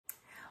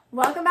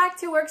Welcome back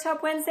to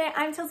Workshop Wednesday.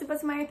 I'm Chelsea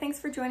Busmeyer. Thanks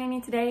for joining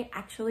me today,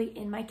 actually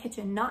in my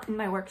kitchen, not in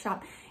my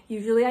workshop.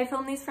 Usually I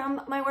film these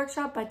from my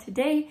workshop, but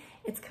today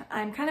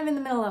I'm kind of in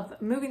the middle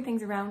of moving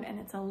things around and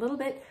it's a little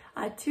bit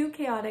too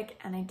chaotic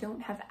and I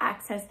don't have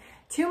access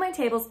to my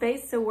table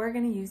space, so we're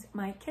going to use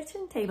my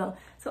kitchen table.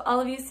 So all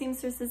of you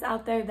seamstresses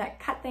out there that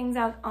cut things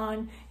out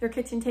on your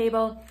kitchen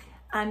table,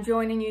 I'm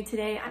joining you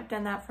today. I've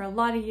done that for a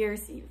lot of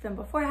years, even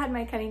before I had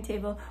my cutting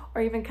table,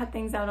 or even cut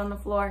things out on the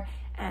floor,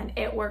 and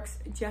it works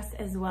just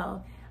as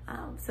well.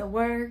 So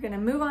we're gonna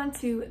move on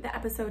to the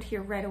episode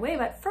here right away,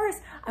 but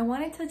first I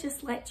wanted to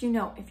just let you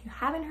know, if you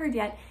haven't heard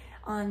yet,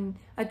 on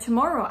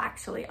tomorrow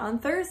actually, on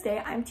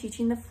Thursday, I'm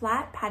teaching the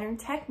flat pattern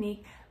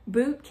technique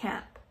boot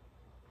camp.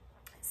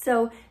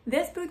 So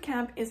this boot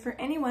camp is for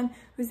anyone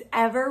who's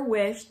ever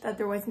wished that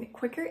there was a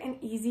quicker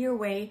and easier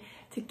way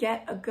to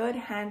get a good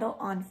handle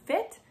on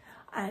fit,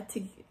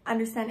 to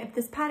understand if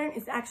this pattern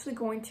is actually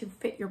going to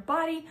fit your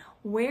body,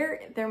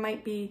 where there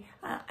might be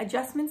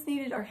adjustments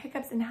needed or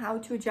hiccups, and how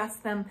to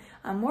adjust them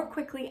more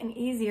quickly and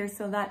easier,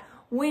 so that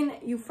when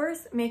you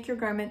first make your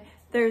garment,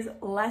 there's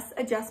less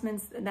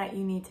adjustments that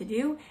you need to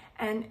do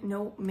and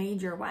no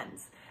major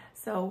ones.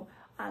 So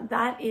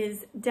that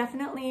is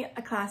definitely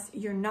a class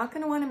you're not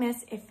going to want to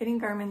miss if fitting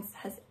garments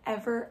has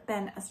ever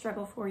been a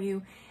struggle for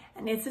you.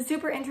 And it's a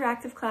super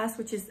interactive class,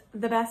 which is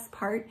the best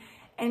part.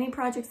 Any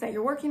projects that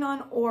you're working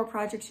on or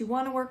projects you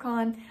want to work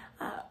on,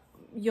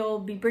 you'll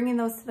be bringing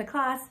those to the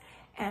class,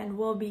 and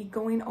we'll be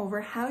going over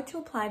how to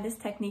apply this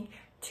technique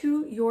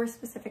to your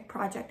specific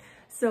project.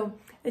 So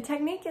the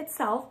technique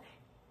itself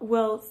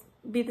will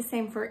be the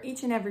same for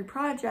each and every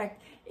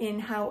project in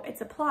how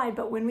it's applied,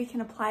 but when we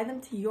can apply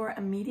them to your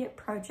immediate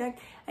project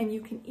and you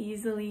can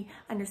easily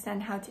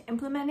understand how to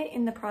implement it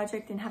in the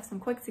project and have some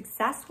quick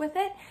success with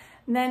it,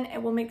 then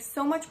it will make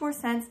so much more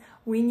sense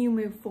when you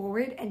move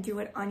forward and do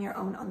it on your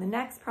own on the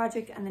next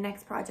project and the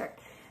next project.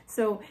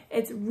 So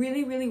it's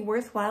really, really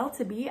worthwhile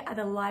to be at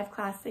a live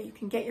class that you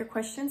can get your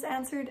questions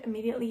answered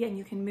immediately and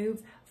you can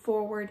move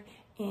forward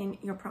in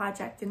your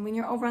project. And when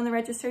you're over on the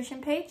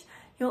registration page,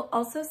 you'll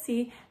also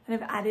see that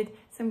I've added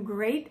some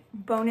great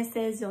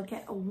bonuses. You'll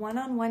get a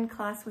one-on-one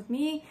class with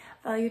me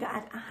valued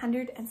at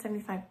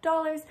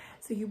 $175,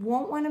 so you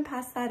won't want to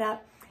pass that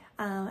up.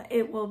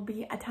 It will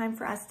be a time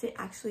for us to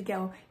actually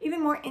go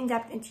even more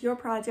in-depth into your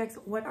projects,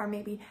 what are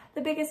maybe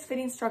the biggest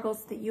fitting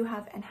struggles that you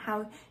have, and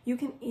how you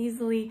can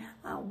easily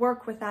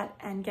work with that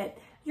and get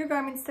your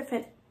garments to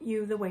fit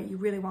you the way you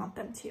really want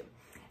them to.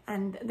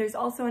 And there's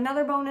also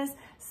another bonus,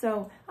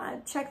 so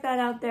check that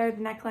out there,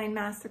 the Neckline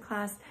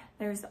Masterclass.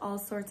 There's all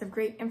sorts of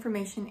great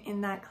information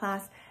in that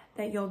class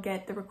that you'll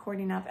get the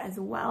recording of as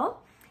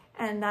well.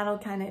 And that'll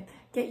kind of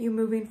get you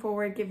moving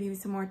forward, give you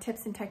some more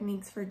tips and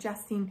techniques for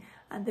adjusting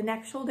the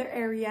neck shoulder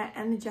area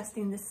and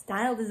adjusting the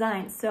style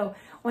design. So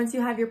once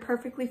you have your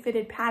perfectly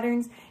fitted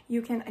patterns,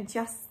 you can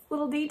adjust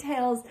little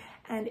details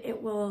and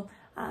it will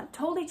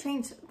totally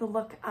change the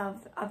look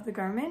of the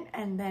garment,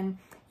 and then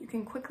you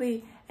can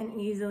quickly and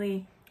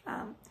easily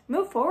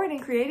move forward in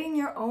creating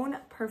your own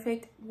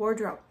perfect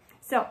wardrobe.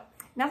 So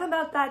enough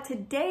about that.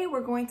 Today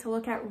we're going to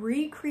look at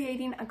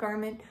recreating a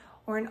garment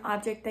or an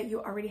object that you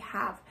already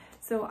have.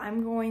 So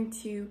I'm going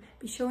to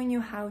be showing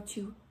you how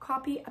to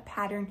copy a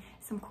pattern,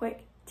 some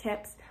quick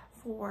tips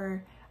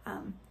for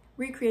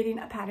recreating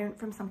a pattern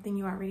from something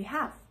you already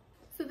have.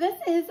 So this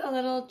is a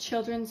little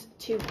children's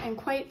toque, and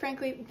quite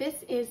frankly, this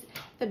is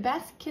the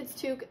best kids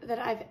toque that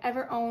I've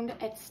ever owned.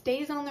 It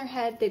stays on their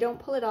head, they don't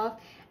pull it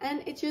off,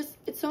 and it's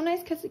so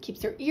nice because it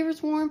keeps their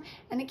ears warm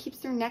and it keeps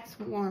their necks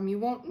warm. You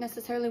won't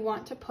necessarily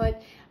want to put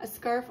a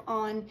scarf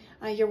on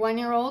your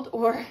 1-year-old,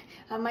 or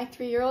my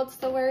 3-year-old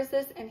still wears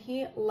this and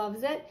he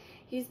loves it.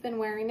 He's been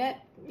wearing it,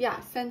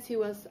 since he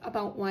was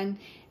about 1.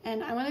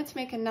 And I wanted to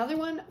make another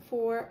one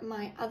for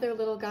my other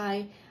little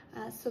guy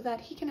so that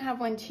he can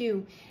have one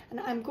too. And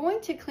I'm going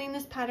to clean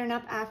this pattern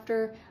up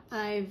after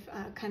I've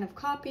kind of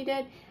copied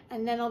it,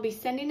 and then I'll be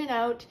sending it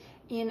out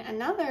in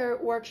another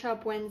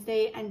Workshop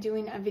Wednesday and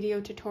doing a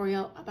video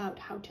tutorial about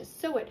how to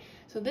sew it.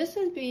 So this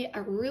would be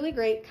a really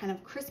great kind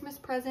of Christmas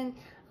present.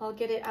 I'll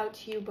get it out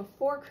to you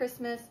before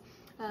Christmas,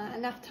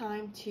 enough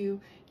time to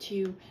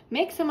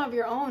make some of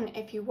your own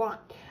if you want.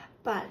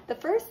 But the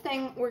first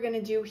thing we're going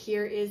to do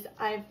here is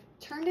I've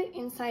turned it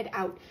inside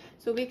out.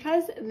 So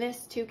because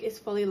this toque is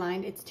fully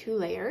lined, it's 2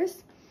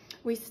 layers,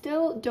 we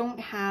still don't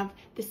have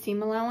the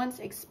seam allowance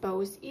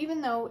exposed,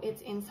 even though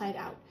it's inside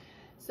out.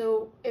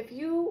 So if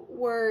you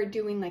were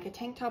doing like a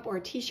tank top or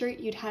a t-shirt,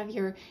 you'd have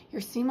your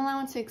seam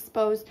allowance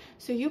exposed,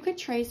 so you could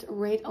trace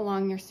right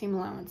along your seam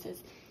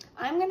allowances.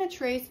 I'm going to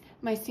trace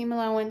my seam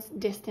allowance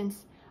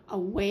distance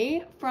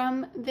away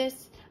from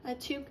this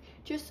toque,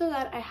 just so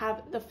that I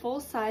have the full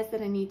size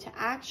that I need to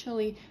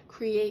actually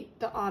create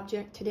the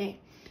object today.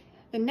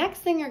 The next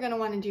thing you're going to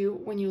want to do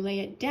when you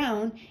lay it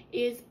down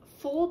is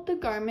fold the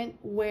garment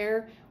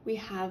where we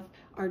have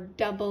our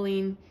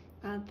doubling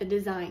the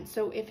design.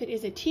 So if it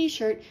is a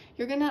t-shirt,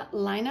 you're going to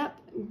line up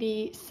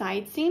the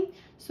side seam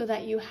so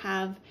that you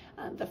have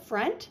the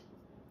front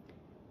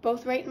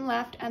both right and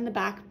left and the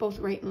back both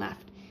right and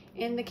left.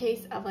 In the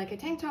case of like a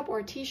tank top or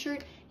a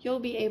t-shirt, you'll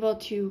be able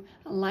to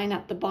line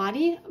up the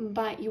body,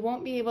 but you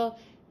won't be able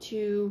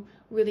to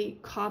really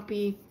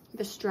copy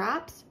the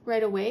straps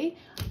right away.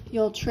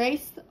 You'll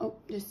trace,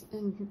 just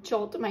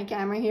jolt my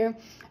camera here.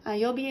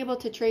 You'll be able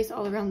to trace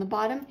all around the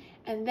bottom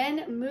and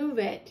then move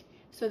it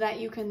so that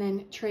you can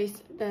then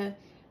trace the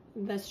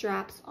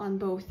straps on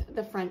both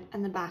the front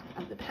and the back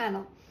of the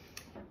panel.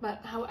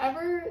 But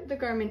however the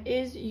garment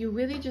is, you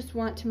really just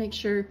want to make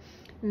sure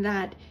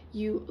that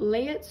you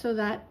lay it so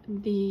that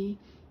the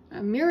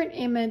mirrored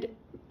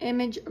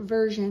image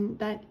version,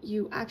 that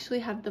you actually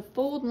have the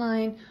fold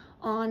line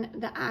on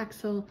the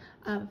axle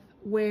of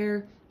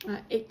where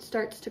it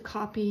starts to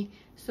copy,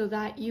 so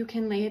that you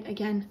can lay it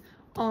again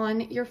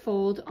on your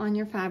fold, on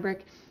your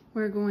fabric.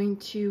 We're going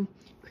to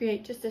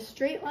create just a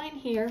straight line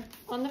here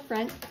on the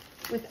front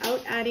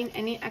without adding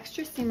any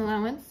extra seam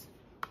allowance.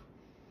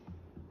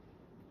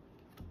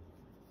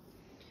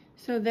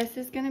 So this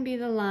is going to be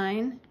the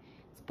line.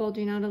 It's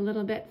bulging out a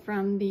little bit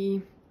from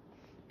the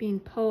being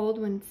pulled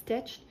when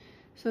stitched.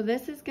 So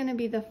this is going to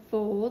be the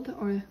fold,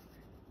 or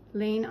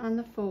laying on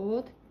the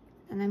fold.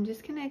 And I'm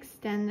just going to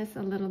extend this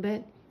a little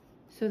bit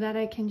so that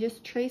I can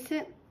just trace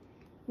it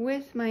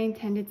with my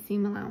intended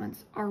seam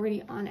allowance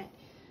already on it.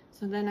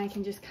 So then I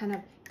can just kind of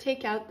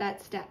take out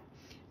that step.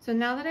 So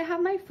now that I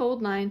have my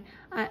fold line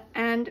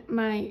and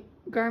my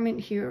garment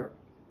here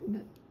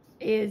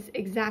is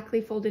exactly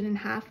folded in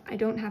half, I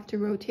don't have to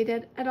rotate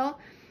it at all.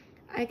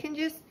 I can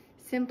just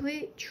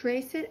simply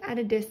trace it at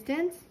a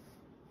distance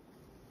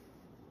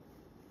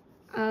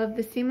of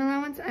the seam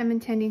allowance I'm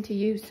intending to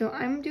use. So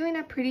I'm doing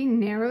a pretty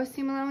narrow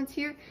seam allowance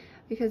here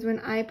because when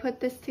I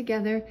put this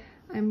together,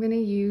 I'm going to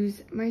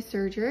use my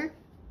serger,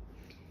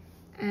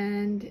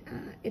 and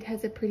it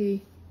has a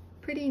pretty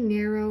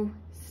narrow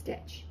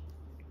stitch.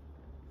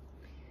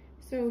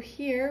 So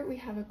here we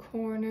have a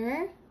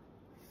corner.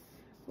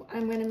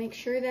 I'm going to make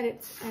sure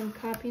that I'm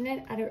copying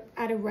it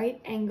at a right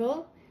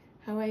angle,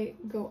 how I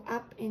go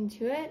up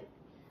into it,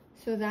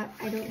 so that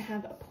I don't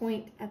have a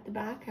point at the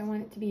back. I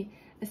want it to be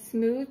a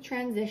smooth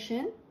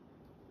transition.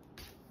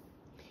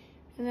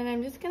 And then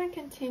I'm just going to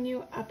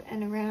continue up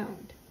and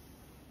around.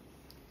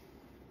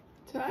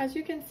 So as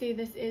you can see,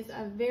 this is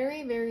a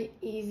very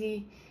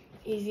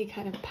easy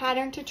kind of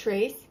pattern to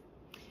trace.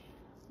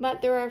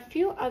 But there are a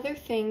few other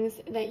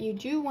things that you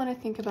do want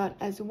to think about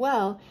as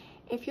well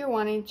if you're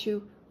wanting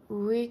to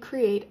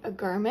recreate a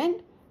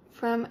garment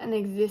from an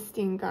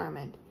existing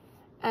garment.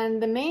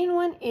 And the main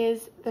one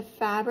is the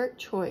fabric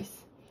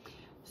choice.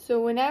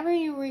 So whenever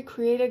you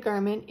recreate a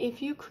garment,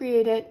 if you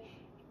create it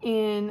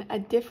in a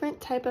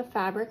different type of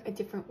fabric, a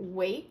different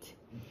weight,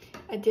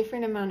 a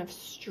different amount of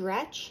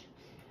stretch,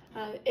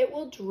 it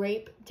will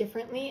drape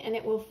differently and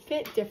it will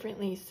fit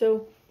differently.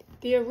 So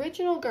the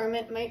original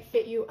garment might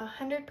fit you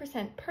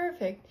 100%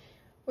 perfect,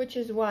 which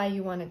is why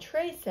you want to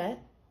trace it.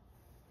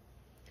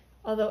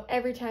 Although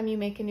every time you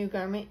make a new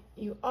garment,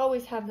 you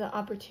always have the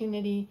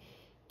opportunity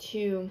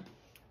to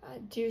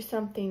do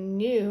something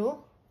new,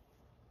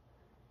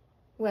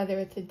 whether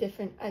it's a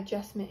different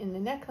adjustment in the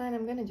neckline.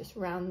 I'm going to just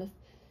round the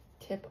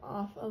tip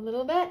off a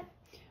little bit.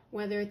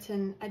 Whether it's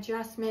an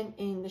adjustment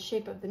in the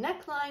shape of the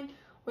neckline,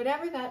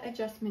 whatever that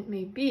adjustment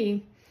may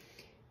be.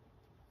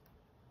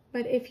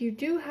 But if you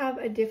do have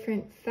a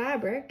different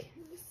fabric,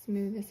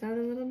 smooth this out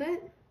a little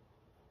bit,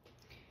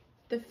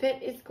 the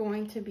fit is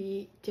going to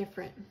be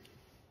different.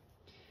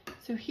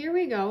 So here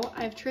we go.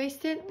 I've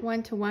traced it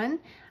 1 to 1.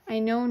 I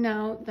know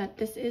now that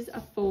this is a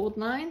fold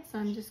line, so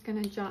I'm just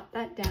going to jot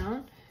that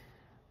down.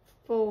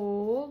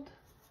 Fold.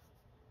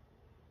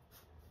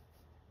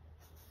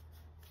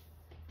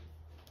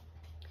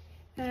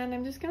 And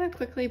I'm just going to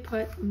quickly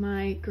put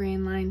my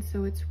grain line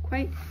so it's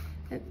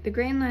the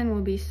grain line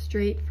will be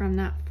straight from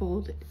that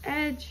folded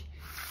edge.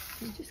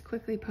 So just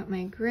quickly put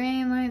my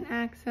grain line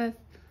access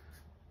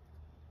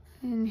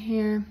in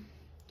here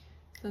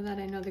so that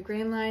I know the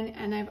grain line,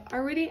 and I've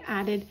already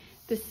added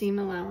the seam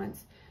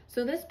allowance.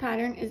 So this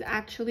pattern is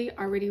actually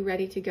already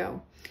ready to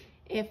go.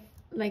 If,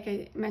 like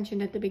I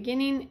mentioned at the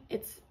beginning,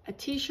 it's a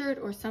t-shirt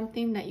or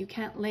something that you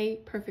can't lay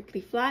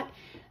perfectly flat,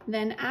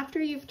 then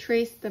after you've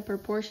traced the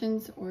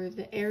proportions or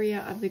the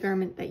area of the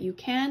garment that you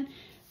can,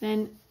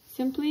 then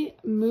simply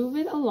move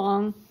it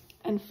along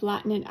and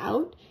flatten it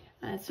out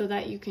so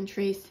that you can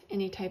trace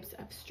any types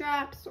of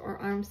straps or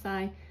arm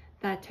side,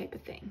 that type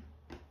of thing.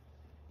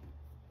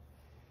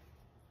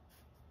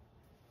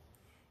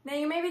 Now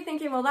you may be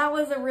thinking, well, that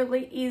was a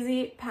really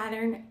easy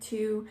pattern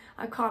to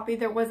copy.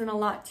 There wasn't a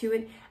lot to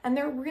it, and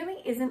there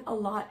really isn't a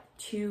lot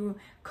to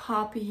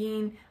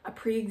copying a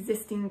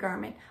pre-existing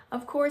garment.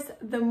 Of course,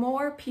 the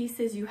more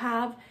pieces you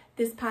have,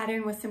 this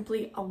pattern was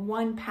simply a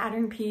one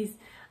pattern piece,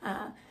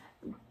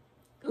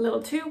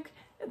 little toque.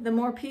 The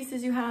more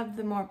pieces you have,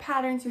 the more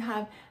patterns you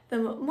have, the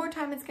more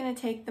time it's going to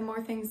take, the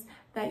more things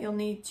that you'll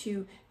need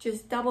to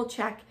just double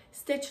check.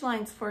 Stitch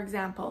lines, for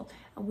example,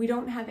 we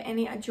don't have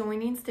any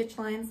adjoining stitch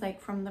lines like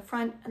from the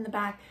front and the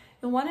back.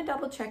 You'll want to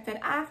double check that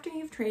after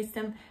you've traced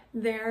them,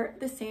 they're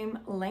the same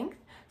length,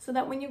 so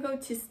that when you go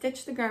to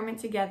stitch the garment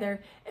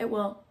together, it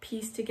will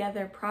piece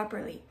together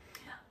properly.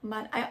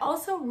 But I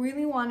also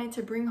really wanted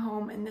to bring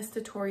home in this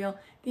tutorial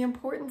the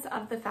importance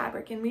of the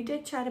fabric, and we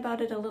did chat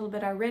about it a little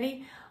bit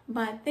already,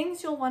 but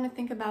things you'll want to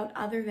think about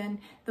other than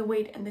the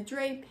weight and the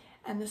drape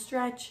and the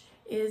stretch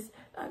is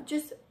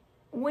just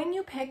when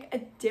you pick a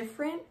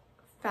different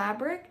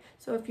fabric.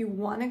 So if you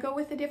want to go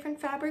with a different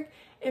fabric,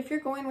 if you're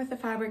going with a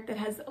fabric that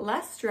has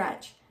less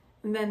stretch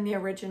than the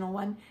original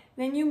one,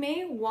 then you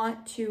may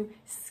want to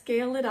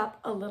scale it up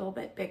a little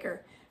bit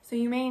bigger. So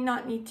you may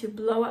not need to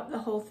blow up the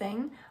whole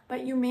thing,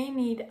 but you may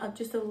need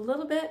just a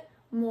little bit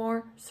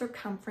more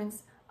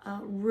circumference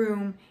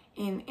room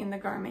in the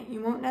garment.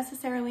 You won't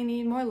necessarily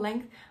need more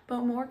length,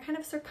 but more kind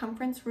of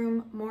circumference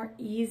room, more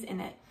ease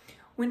in it.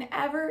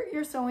 Whenever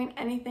you're sewing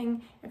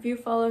anything, if you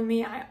follow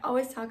me, I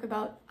always talk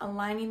about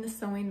aligning the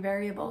sewing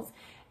variables.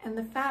 And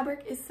the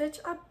fabric is such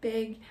a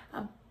big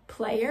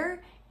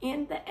player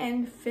in the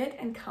end fit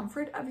and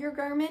comfort of your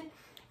garment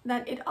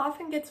that it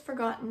often gets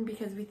forgotten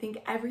because we think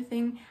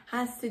everything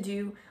has to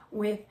do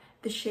with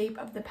the shape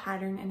of the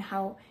pattern and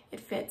how it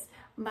fits.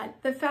 But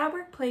the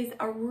fabric plays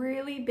a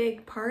really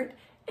big part,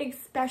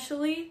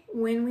 especially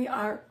when we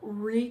are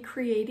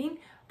recreating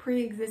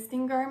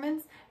pre-existing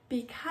garments,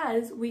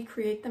 because we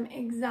create them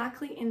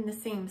exactly in the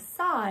same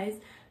size,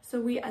 so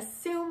we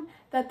assume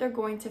that they're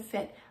going to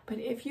fit. But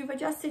if you've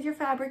adjusted your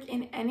fabric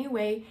in any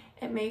way,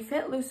 it may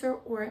fit looser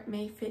or it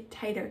may fit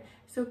tighter.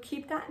 So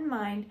keep that in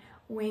mind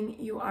when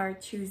you are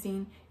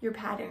choosing your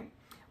pattern.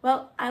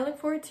 Well, I look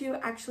forward to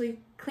actually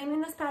cleaning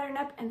this pattern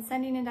up and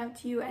sending it out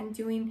to you and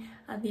doing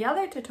the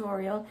other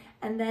tutorial.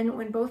 And then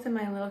when both of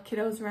my little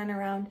kiddos run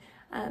around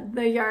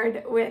the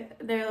yard with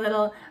their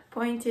little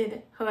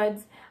pointed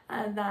hoods,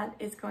 that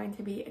is going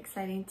to be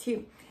exciting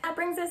too. That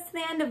brings us to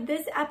the end of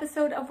this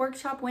episode of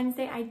Workshop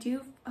Wednesday. I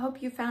do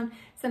hope you found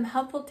some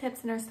helpful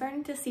tips and are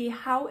starting to see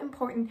how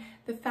important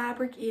the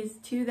fabric is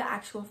to the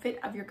actual fit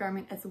of your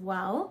garment as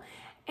well.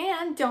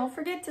 And don't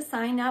forget to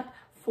sign up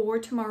for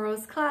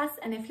tomorrow's class.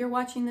 And if you're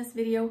watching this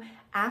video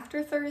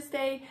after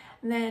Thursday,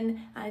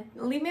 then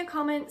leave me a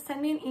comment,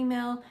 send me an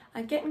email,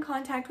 get in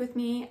contact with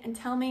me and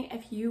tell me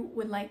if you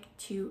would like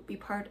to be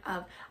part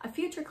of a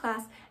future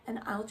class, and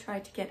I'll try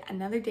to get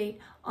another date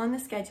on the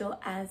schedule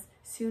as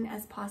soon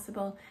as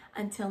possible.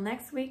 Until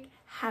next week,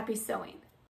 happy sewing.